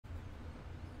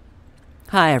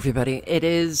Hi everybody, it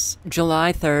is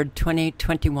July 3rd,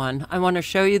 2021. I want to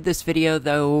show you this video,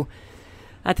 though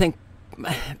I think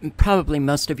probably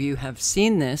most of you have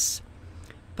seen this,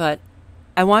 but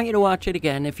I want you to watch it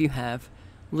again if you have.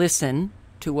 Listen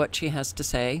to what she has to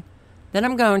say. Then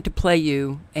I'm going to play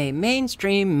you a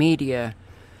mainstream media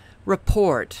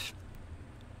report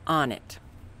on it.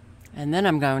 And then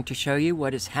I'm going to show you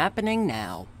what is happening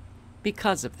now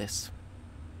because of this.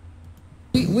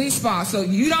 We spot, so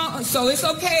you don't, so it's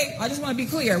okay. I just want to be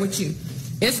clear with you.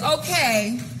 It's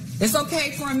okay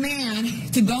for a man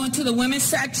to go into the women's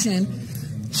section,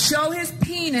 show his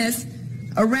penis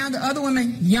around the other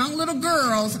women, young little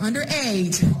girls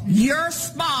underage. Your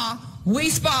spa, we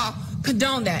spa,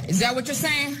 condone that. Is that what you're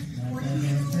saying?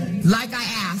 Like I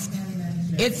asked.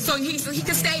 It's so he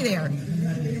can stay there.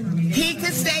 He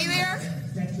can stay there.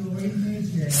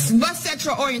 What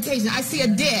sexual orientation? I see a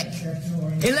dick.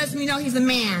 It lets me know he's a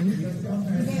man.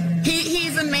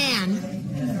 He's a man.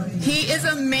 He is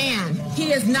a man.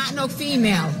 He is not no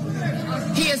female.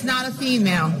 He is not a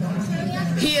female.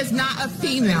 He is not a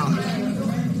female.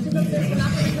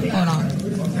 Hold on.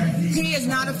 He is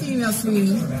not a female,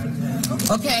 sweetie.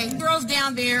 Okay, girls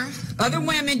down there, other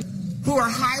women who are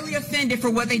highly offended for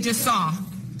what they just saw.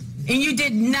 And you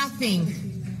did nothing.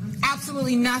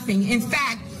 Absolutely nothing. In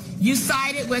fact, you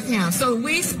sided with him. So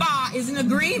We Spa is in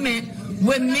agreement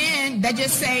with men that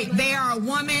just say they are a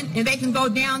woman and they can go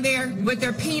down there with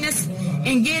their penis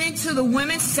and get into the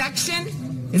women's section.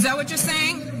 Is that what you're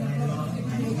saying?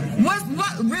 What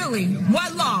really?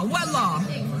 What law? What law?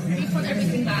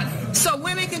 So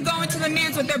women can go into the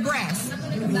men's with their breasts.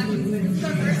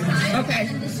 Okay.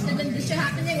 This should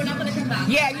happen there. We're not going to come back.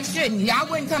 Yeah, you shouldn't. I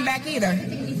wouldn't come back either.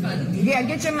 Yeah,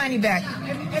 get your money back.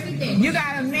 Everything. You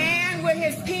got a man with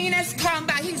his penis come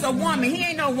back. He's a woman. He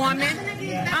ain't no woman.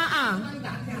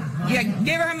 Yeah,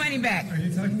 give her money back. Are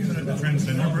you talking about a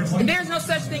transgender person? There's no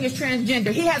such thing as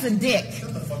transgender. He has a dick.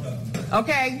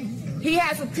 Okay? He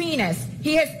has a penis.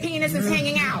 His penis is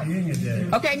hanging out.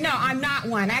 Okay, no, I'm not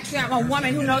one. Actually, I'm a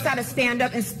woman who knows how to stand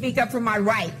up and speak up for my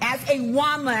right. As a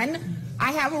woman,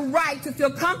 I have a right to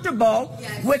feel comfortable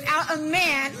without a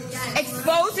man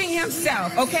exposing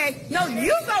himself, okay? No,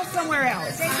 you go somewhere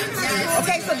else.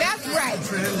 Okay, so that's right.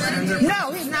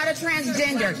 No, he's not a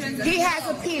transgender. He has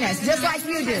a penis, just like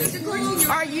you do.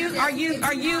 Are you?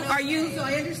 So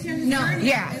I understand. No.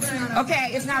 Yeah. Okay,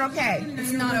 it's not okay.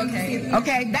 It's not okay.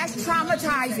 Okay, that's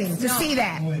traumatizing to see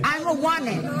that. I'm a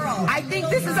woman. I think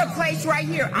this is a place right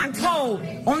here, I'm told,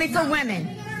 only for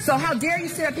women. So how dare you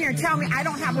sit up here and tell me I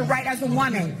don't have a right as a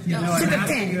woman to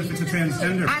defend? If it's a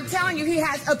transgender. I'm telling you, he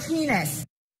has a penis.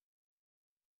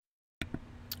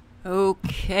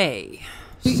 Okay.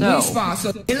 So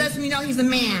it lets me know he's a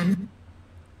man.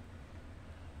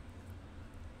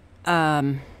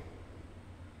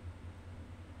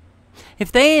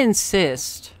 If they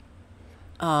insist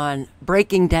on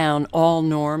breaking down all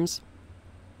norms,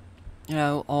 you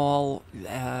know, all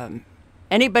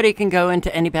anybody can go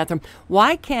into any bathroom,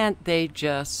 why can't they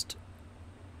just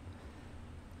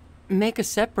make a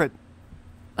separate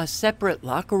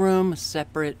locker room, a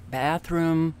separate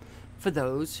bathroom for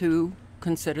those who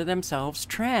consider themselves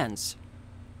trans?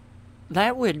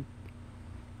 That would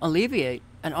alleviate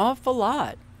an awful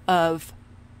lot of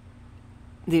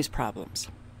these problems.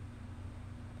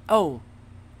 Oh,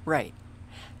 right.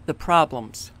 The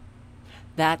problems.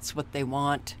 That's what they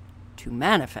want to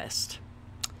manifest.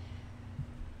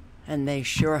 And they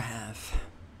sure have.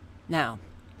 Now,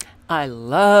 I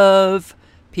love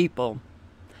people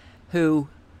who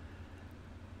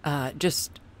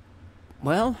just,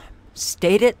 well,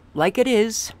 state it like it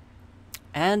is,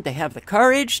 and they have the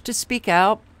courage to speak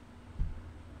out,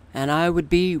 and I would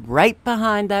be right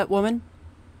behind that woman.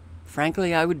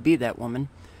 Frankly, I would be that woman.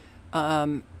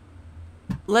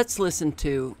 Let's listen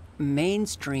to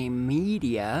mainstream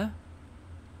media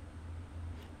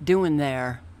doing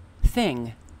their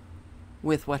thing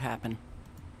with what happened.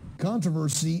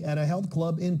 Controversy at a health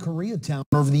club in Koreatown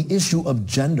over the issue of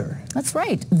gender. That's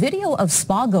right. Video of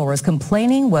spa goers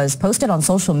complaining was posted on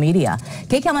social media.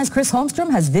 KCAL 9's Chris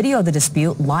Holmstrom has video of the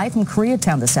dispute live from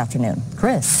Koreatown this afternoon.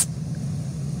 Chris.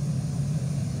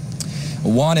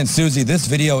 Juan and Susie, this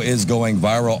video is going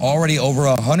viral. Already over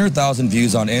 100,000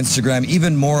 views on Instagram,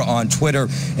 even more on Twitter,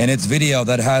 and it's video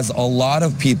that has a lot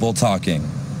of people talking.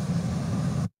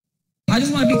 I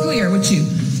just want to be clear with you.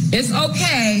 It's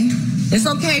okay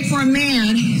for a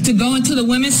man to go into the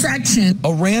women's section.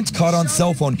 A rant caught on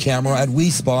cell phone camera at We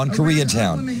Spa in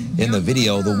Koreatown. In the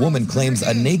video, the woman claims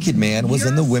a naked man was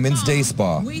in the women's day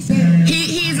spa. He's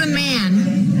a man.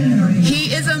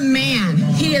 He is a man.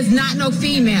 He She is not no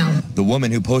female. The woman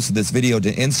who posted this video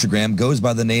to Instagram goes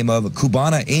by the name of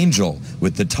Cubana Angel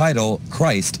with the title,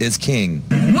 Christ is King.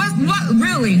 What,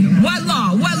 really? What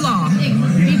law? What law?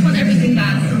 We put everything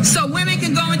back. So women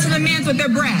can go into the men's with their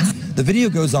breasts. The video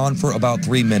goes on for about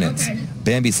 3 minutes. Okay.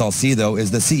 Bambi Salcido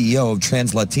is the CEO of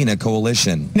Trans Latina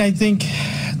Coalition. I think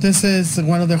this is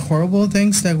one of the horrible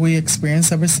things that we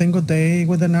experience every single day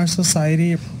within our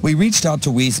society. We reached out to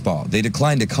WeSpa. They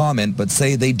declined to comment, but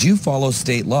say they do follow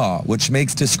state law, which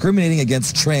makes discriminating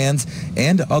against trans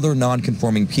and other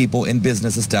non-conforming people in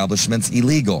business establishments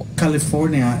illegal.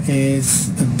 California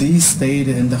is the state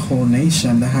in the whole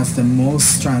nation that has the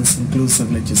most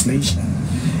trans-inclusive legislation.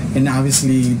 And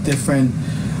obviously different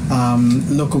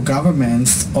local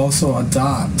governments also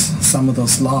adopt some of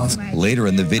those laws. Later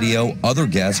in the video, other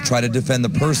guests try to defend the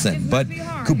person, but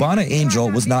Cubana Angel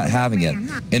was not having it.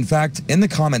 In fact, in the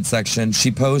comment section,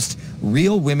 she posts,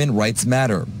 "Real women rights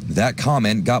matter." That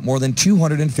comment got more than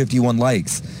 251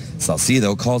 likes.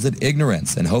 Salcido calls it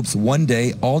ignorance and hopes one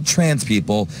day all trans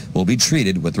people will be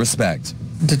treated with respect.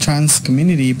 The trans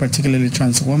community, particularly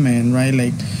trans women, right,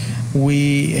 like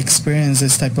we experience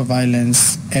this type of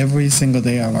violence every single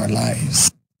day of our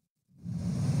lives.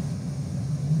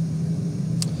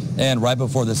 And right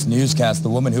before this newscast, the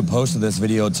woman who posted this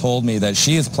video told me that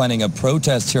she is planning a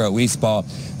protest here at WeSpa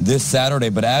this Saturday.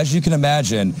 But as you can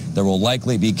imagine, there will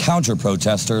likely be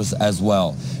counter-protesters as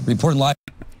well. Reporting live.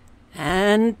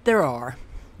 And there are,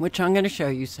 which I'm going to show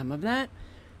you some of that.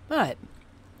 But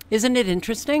isn't it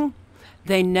interesting?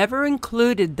 They never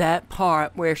included that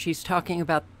part where she's talking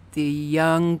about the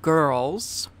young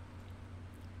girls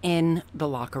in the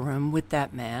locker room with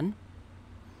that man.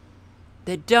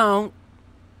 They don't,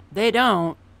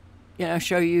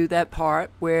 show you that part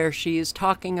where she is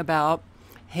talking about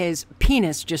his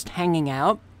penis just hanging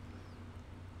out.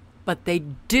 But they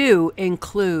do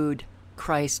include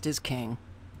Christ is King,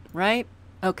 right?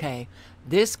 Okay,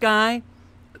 this guy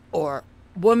or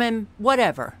woman,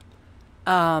 whatever,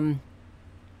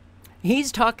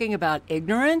 he's talking about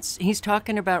ignorance. He's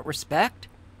talking about respect.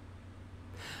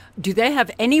 Do they have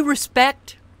any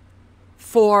respect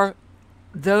for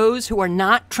those who are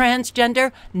not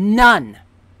transgender? None.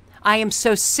 I am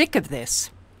so sick of this.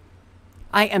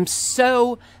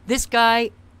 This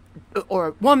guy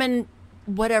or woman,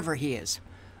 whatever he is,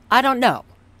 I don't know.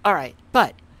 All right,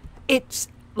 but it's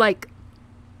like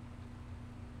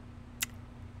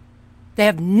they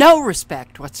have no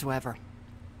respect whatsoever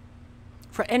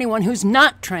for anyone who's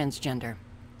not transgender.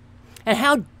 And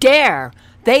how dare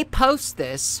they post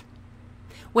this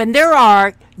when there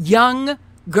are young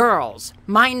girls,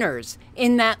 minors,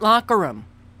 in that locker room?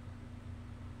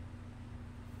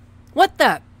 What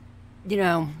the,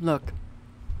 look.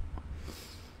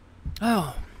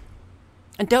 Oh,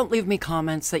 and don't leave me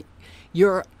comments that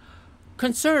you're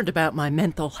concerned about my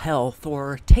mental health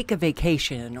or take a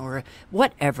vacation or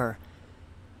whatever.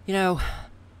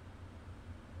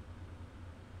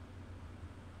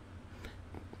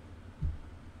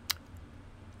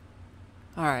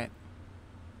 All right.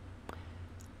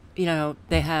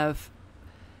 They have,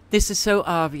 this is so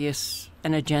obvious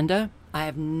an agenda. I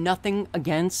have nothing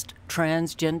against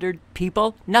transgendered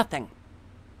people. Nothing.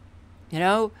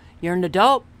 You're an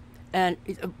adult and,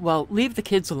 well, leave the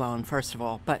kids alone, first of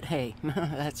all. But hey,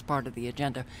 that's part of the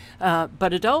agenda.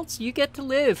 But adults, you get to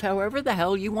live however the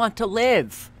hell you want to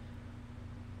live.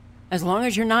 As long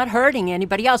as you're not hurting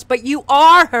anybody else. But you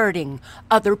are hurting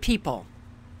other people.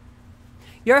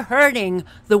 You're hurting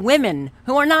the women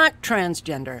who are not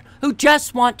transgender, who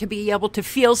just want to be able to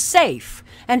feel safe.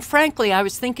 And frankly, I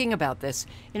was thinking about this.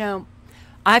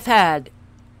 I've had,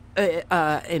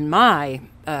 in my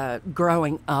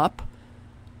growing up,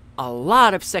 a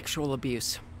lot of sexual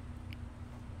abuse.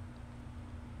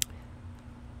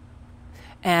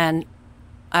 And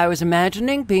I was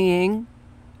imagining being,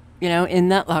 in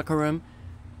that locker room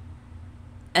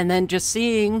and then just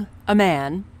seeing a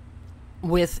man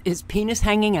with his penis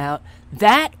hanging out.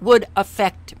 That would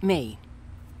affect me.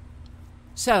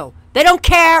 So they don't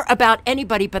care about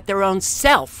anybody but their own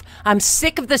self. I'm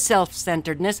sick of the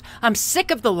self-centeredness. I'm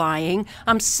sick of the lying.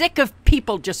 I'm sick of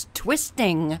people just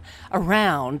twisting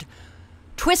around,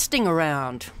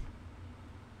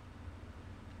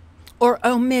 or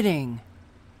omitting,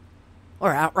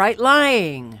 or outright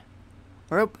lying,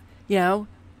 or,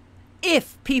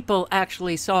 if people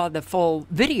actually saw the full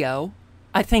video,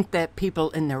 I think that people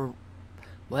in their,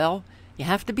 you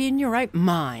have to be in your right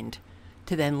mind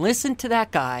to then listen to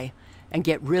that guy and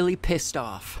get really pissed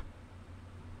off.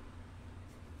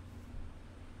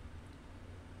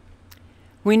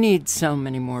 We need so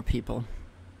many more people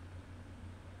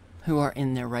who are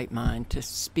in their right mind to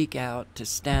speak out, to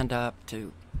stand up,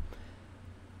 to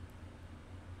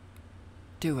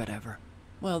do whatever.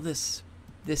 Well, this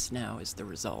now is the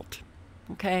result.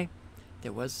 Okay?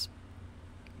 There was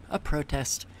a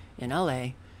protest in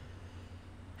LA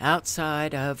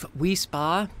outside of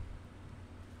Spa.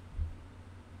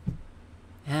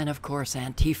 And of course,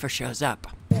 Antifa shows up.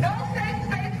 No safe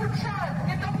space for Trump.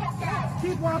 Get the fuck out.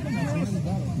 Keep walking, please.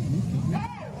 Get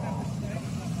out of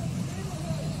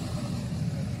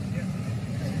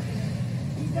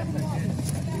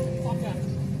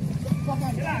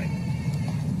here.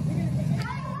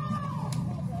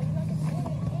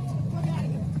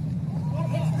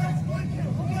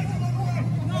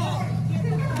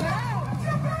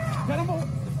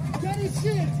 Get his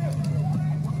shit!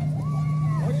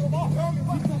 Keep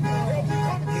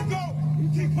going!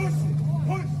 Keep pushing!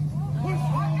 Push! Push!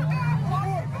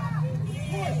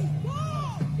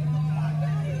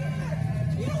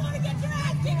 You don't want to get your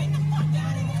ass kicked the fuck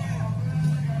out of here!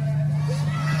 Get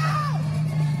out!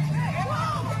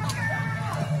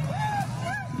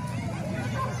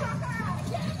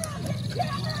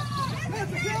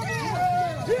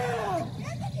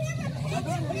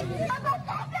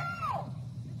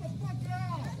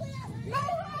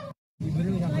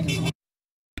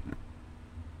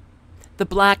 The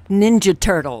Black Ninja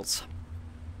Turtles.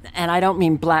 And I don't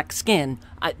mean black skin.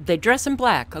 They dress in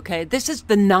black, okay? This is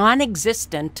the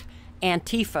non-existent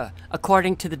Antifa,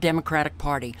 according to the Democratic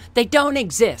Party. They don't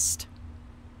exist.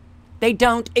 They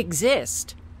don't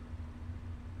exist.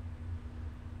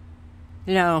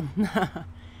 You know,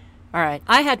 all right.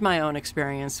 I had my own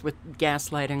experience with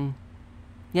gaslighting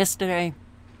yesterday.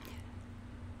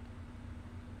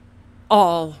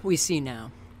 All we see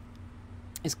now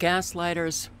is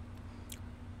gaslighters,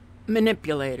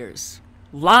 manipulators,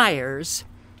 liars.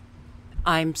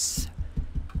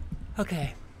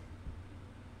 Okay.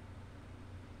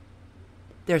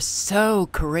 They're so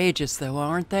courageous, though,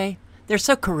 aren't they? They're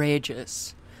so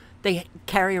courageous. They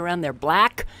carry around their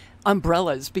black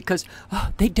umbrellas because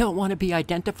they don't want to be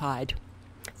identified.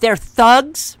 They're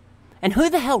thugs. And who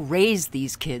the hell raised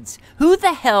these kids? Who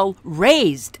the hell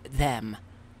raised them?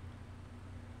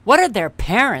 What are their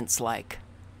parents like?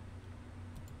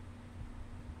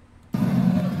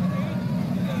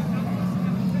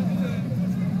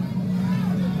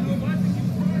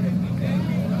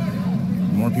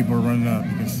 More people are running up.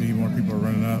 You can see more people are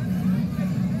running up.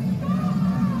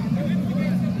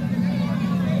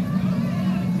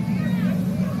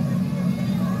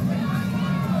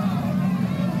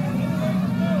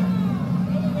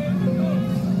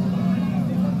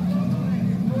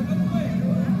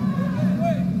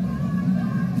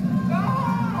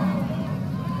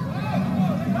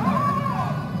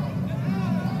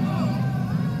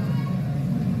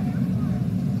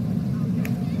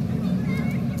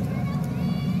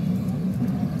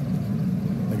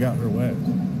 Got her wet.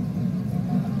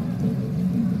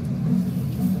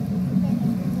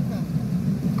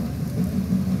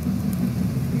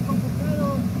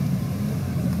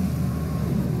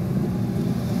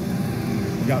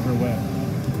 Got her wet.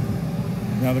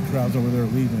 Now the crowd's over there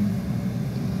leaving.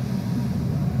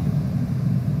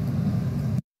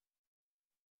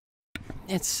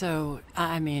 It's so,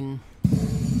 I mean...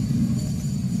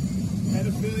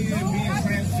 Pedophilia and being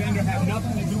transgender have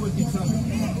nothing to do with each other.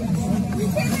 We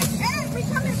came in peace. We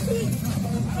come in peace.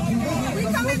 We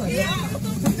come in peace.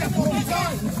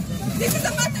 This is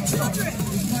about the children.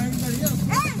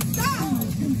 Hey, stop.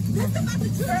 This is about the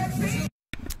children.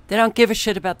 They don't give a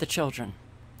shit about the children.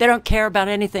 They don't care about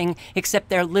anything except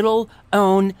their little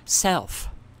own self.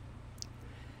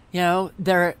 You know,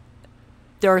 there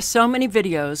are so many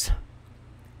videos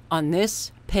on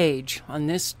this page, on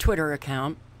this Twitter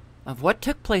account, of what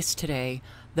took place today,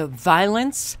 the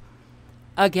violence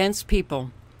against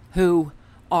people who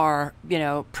are, you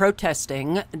know,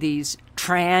 protesting, these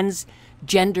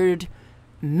transgendered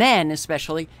men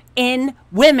especially, in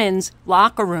women's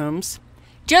locker rooms.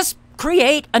 Just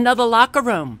create another locker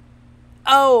room.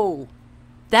 Oh,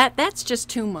 that's just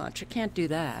too much. I can't do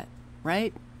that,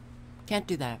 right? Can't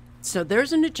do that. So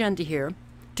there's an agenda here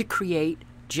to create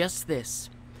just this.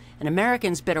 And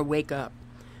Americans better wake up.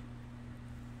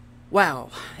 Wow,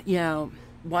 you know,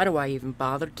 why do I even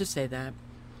bother to say that?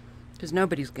 Because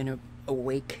nobody's going to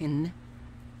awaken,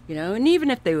 you know, and even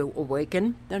if they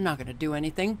awaken, they're not going to do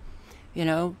anything. You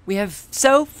know, we have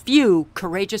so few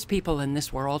courageous people in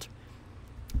this world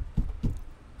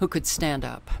who could stand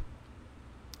up.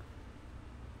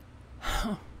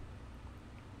 Huh.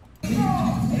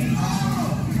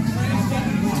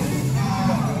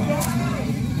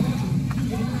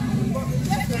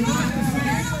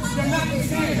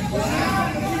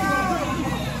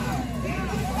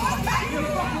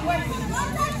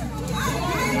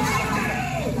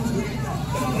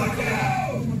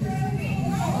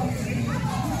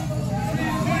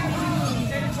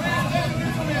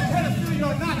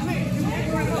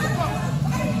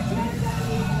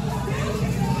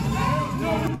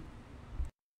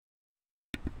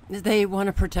 They want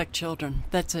to protect children.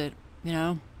 That's it, you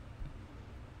know?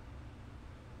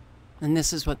 And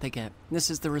this is what they get. This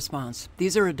is the response.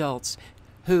 These are adults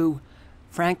who,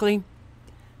 frankly,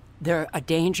 they're a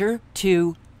danger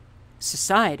to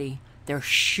society. They're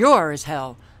sure as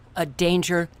hell a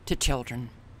danger to children.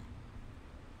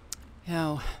 You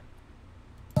know,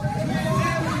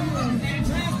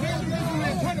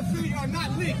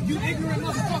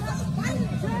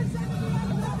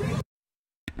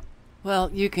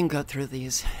 well, you can go through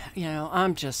these. You know,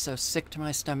 I'm just so sick to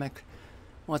my stomach.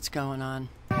 What's going on?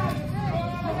 Go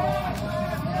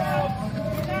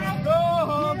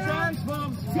home,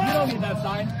 transphobes. You don't need that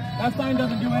sign. That sign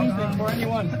doesn't do anything for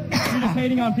anyone. You're just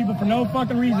hating on people for no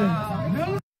fucking reason.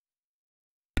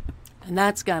 And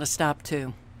that's got to stop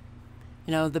too.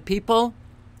 You know, the people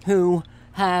who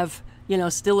have, you know,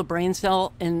 still a brain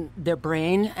cell in their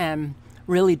brain and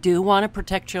really do want to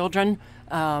protect children,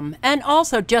 and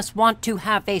also just want to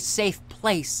have a safe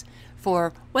place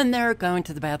for when they're going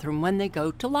to the bathroom, when they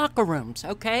go to locker rooms,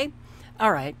 okay?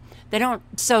 All right. They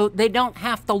don't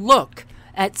have to look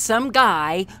at some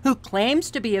guy who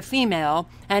claims to be a female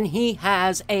and he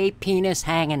has a penis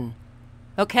hanging.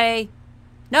 Okay?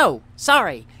 No,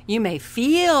 sorry. You may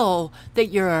feel that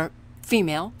you're a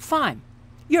female. Fine.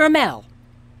 You're a male.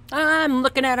 I'm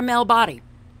looking at a male body.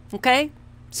 Okay?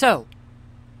 So,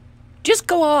 just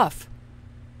go off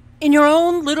in your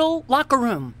own little locker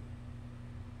room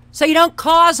so you don't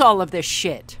cause all of this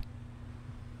shit.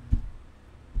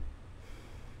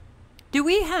 Do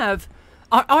we have...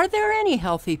 Are there any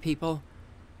healthy people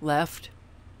left?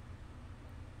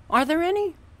 Are there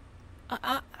any?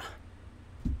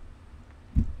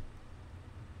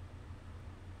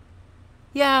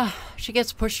 Yeah, she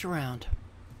gets pushed around.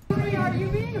 Are you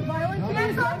being violent?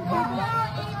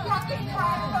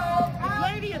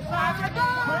 Lady is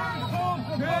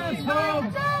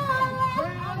Transphobes!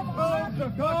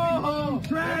 Go home!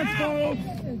 Transphobes!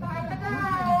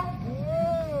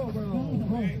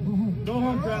 Go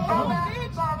home, transphobes!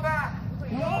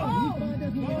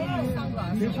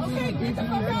 Okay, get the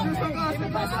fuck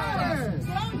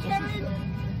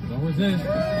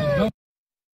out.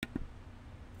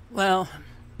 Well,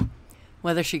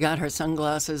 whether she got her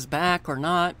sunglasses back or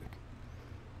not,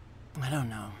 I don't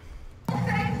know.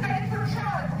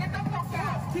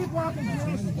 Keep walking.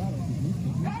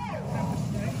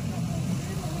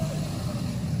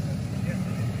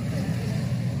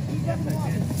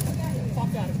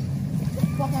 Fuck out of here.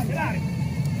 Fuck out of here.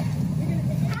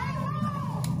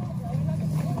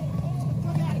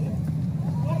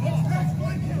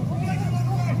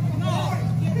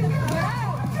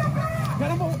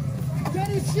 Get out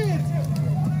of here.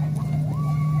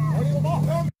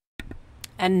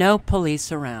 And no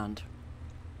police around.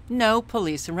 No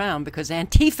police around because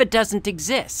Antifa doesn't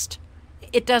exist.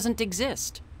 It doesn't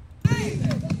exist.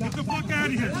 Get the fuck out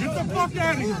of here! Get the fuck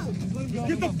out of here!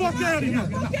 Get the fuck out of here!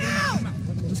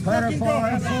 Just fucking go,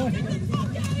 asshole!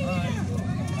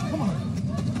 Come on.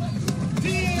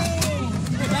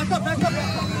 Hey, back up, back up!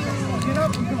 Get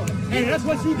up and go. Hey, that's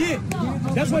what you get.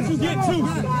 That's what you get too.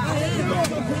 Back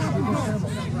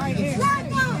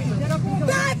up!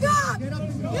 Back up!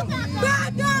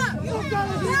 Back up!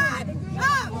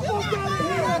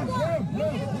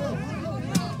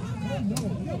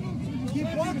 Keep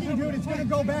walking, dude. It's gonna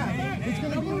go bad. It's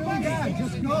gonna be really bad.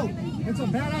 Just go. It's a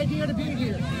bad idea to be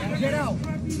here. Get out.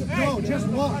 Go. Just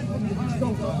walk.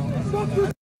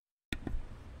 Go.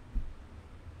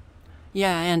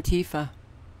 Yeah, Antifa.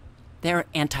 They're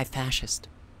anti-fascist.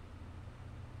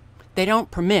 They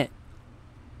don't permit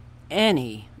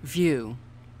any view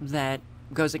that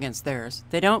goes against theirs.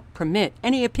 They don't permit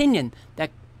any opinion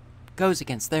that goes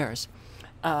against theirs.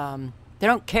 They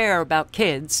don't care about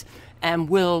kids and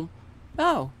will,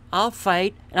 oh, I'll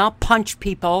fight and I'll punch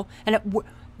people. And,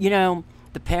 you know,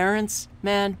 the parents,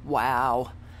 man,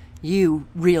 wow. You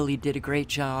really did a great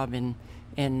job in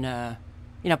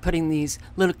you know, putting these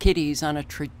little kiddies on a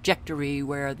trajectory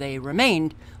where they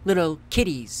remained little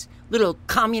kiddies, little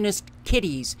communist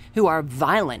kiddies who are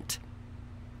violent.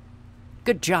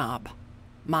 Good job,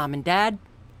 Mom and Dad.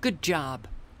 Good job.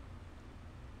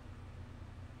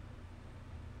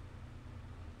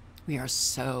 We are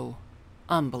so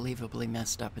unbelievably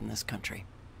messed up in this country.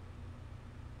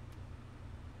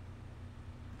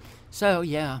 So,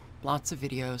 yeah, lots of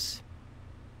videos.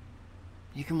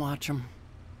 You can watch them.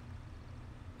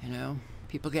 You know,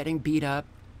 people getting beat up.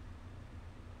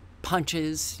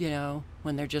 Punches, you know,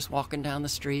 when they're just walking down the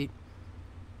street.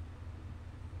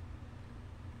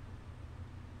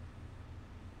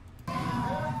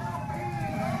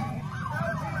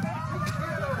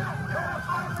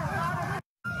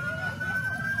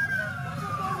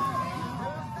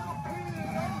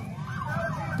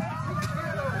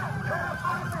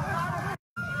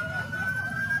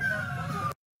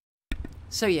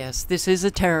 So yes, this is a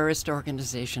terrorist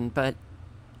organization, but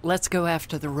let's go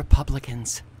after the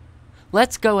Republicans.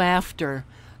 Let's go after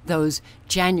those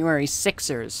January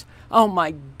 6ers. Oh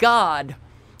my God,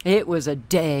 it was a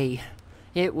day.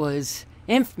 It was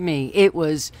infamy. It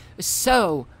was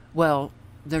so, well,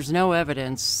 there's no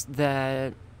evidence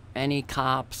that any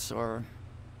cops or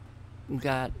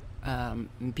got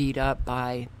beat up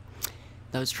by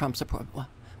those Trump supporters.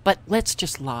 But let's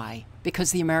just lie,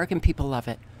 because the American people love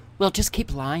it. We'll just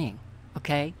keep lying,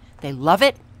 okay? They love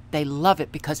it. They love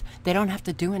it because they don't have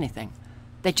to do anything.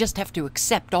 They just have to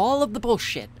accept all of the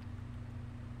bullshit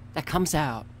that comes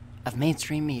out of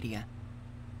mainstream media.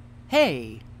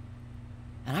 Hey,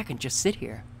 and I can just sit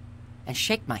here and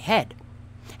shake my head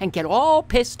and get all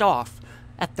pissed off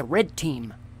at the red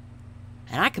team.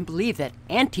 And I can believe that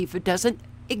Antifa doesn't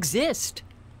exist.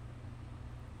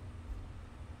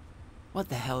 What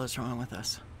the hell is wrong with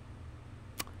us?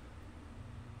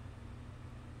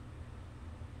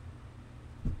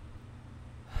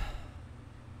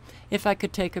 If I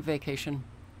could take a vacation,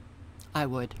 I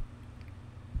would.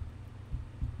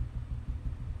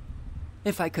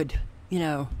 If I could, you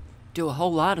know, do a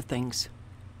whole lot of things,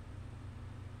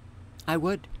 I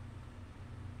would.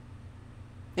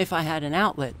 If I had an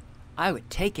outlet, I would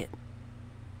take it.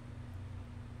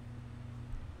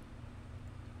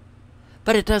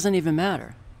 But it doesn't even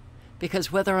matter,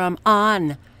 because whether I'm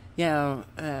on, you know,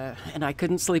 and I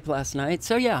couldn't sleep last night,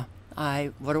 so yeah,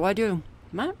 what do?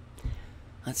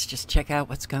 Let's just check out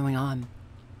what's going on.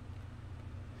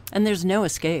 And there's no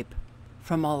escape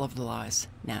from all of the lies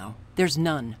now. There's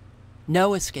none.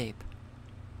 No escape.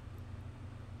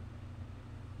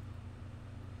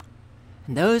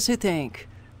 And those who think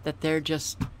that they're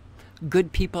just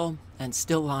good people and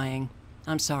still lying,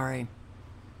 I'm sorry.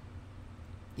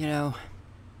 You know,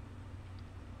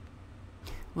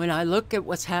 when I look at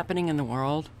what's happening in the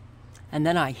world, and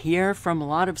then I hear from a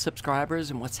lot of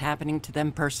subscribers and what's happening to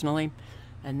them personally,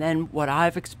 and then what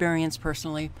I've experienced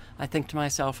personally, I think to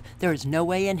myself, there is no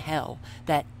way in hell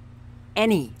that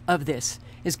any of this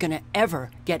is going to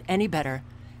ever get any better,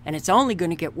 and it's only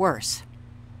going to get worse.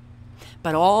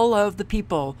 But all of the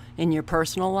people in your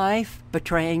personal life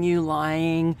betraying you,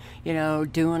 lying, you know,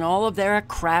 doing all of their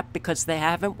crap because they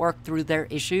haven't worked through their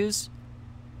issues,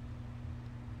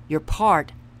 you're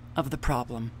part of the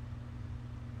problem.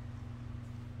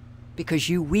 Because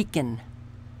you weaken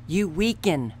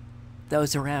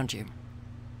those around you.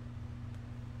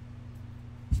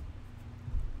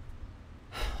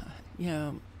 You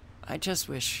know, I just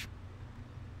wish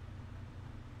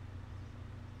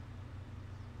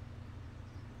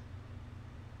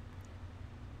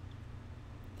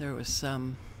there was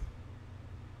some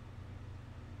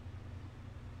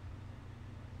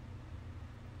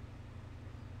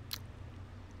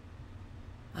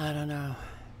I don't know.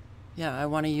 Yeah, I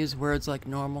want to use words like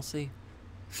normalcy.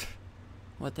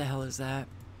 What the hell is that?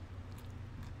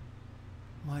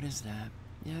 What is that?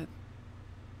 Yep.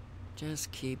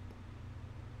 Just keep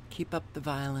up the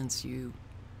violence, you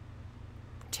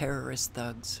terrorist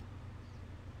thugs.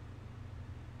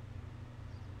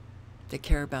 They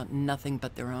care about nothing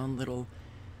but their own little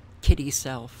kiddie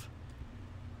self.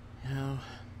 You know,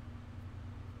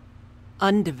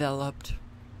 undeveloped,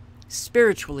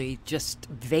 spiritually just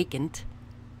vacant.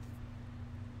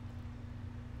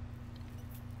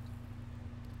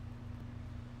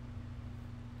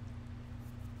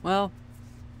 Well,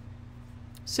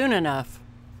 soon enough,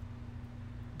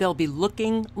 they'll be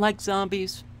looking like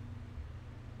zombies.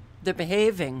 They're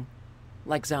behaving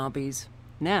like zombies.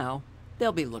 Now,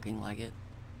 they'll be looking like it.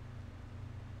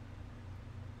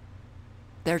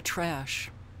 They're trash.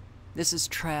 This is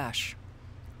trash.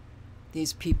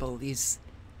 These people, these,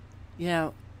 you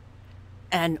know,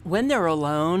 and when they're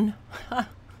alone,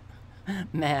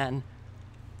 man,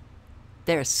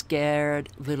 they're scared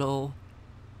little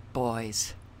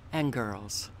boys and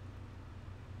girls.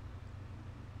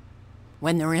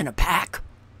 When they're in a pack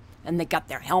and they got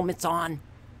their helmets on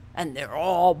and they're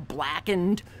all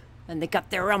blackened and they got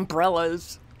their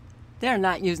umbrellas, they're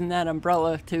not using that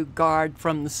umbrella to guard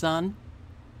from the sun.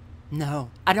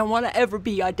 No, I don't want to ever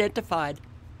be identified.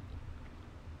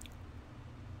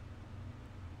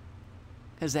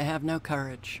 Because they have no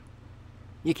courage.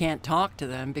 You can't talk to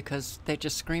them because they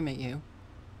just scream at you.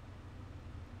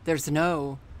 There's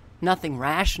nothing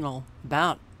rational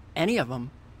about any of them.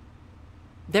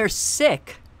 They're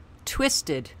sick,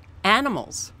 twisted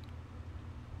animals.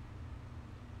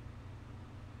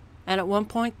 And at one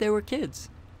point, they were kids.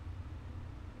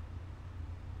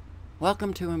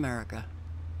 Welcome to America.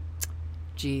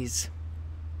 Jeez.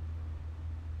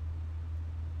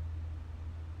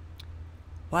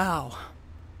 Wow.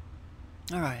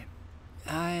 All right.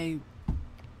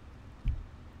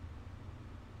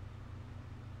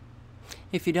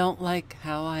 If you don't like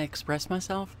how I express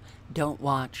myself, don't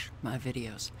watch my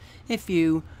videos. If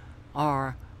you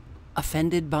are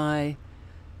offended by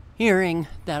hearing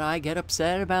that I get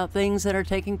upset about things that are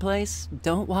taking place,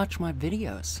 don't watch my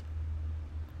videos.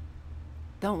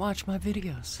 Don't watch my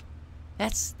videos.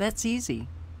 That's easy.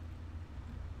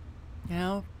 You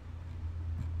know?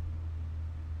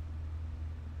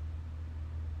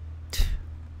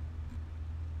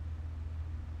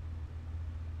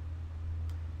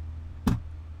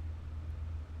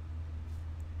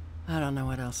 I don't know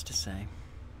what else to say.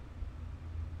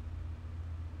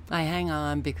 I hang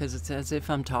on because it's as if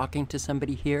I'm talking to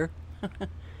somebody here.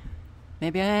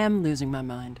 Maybe I am losing my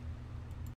mind.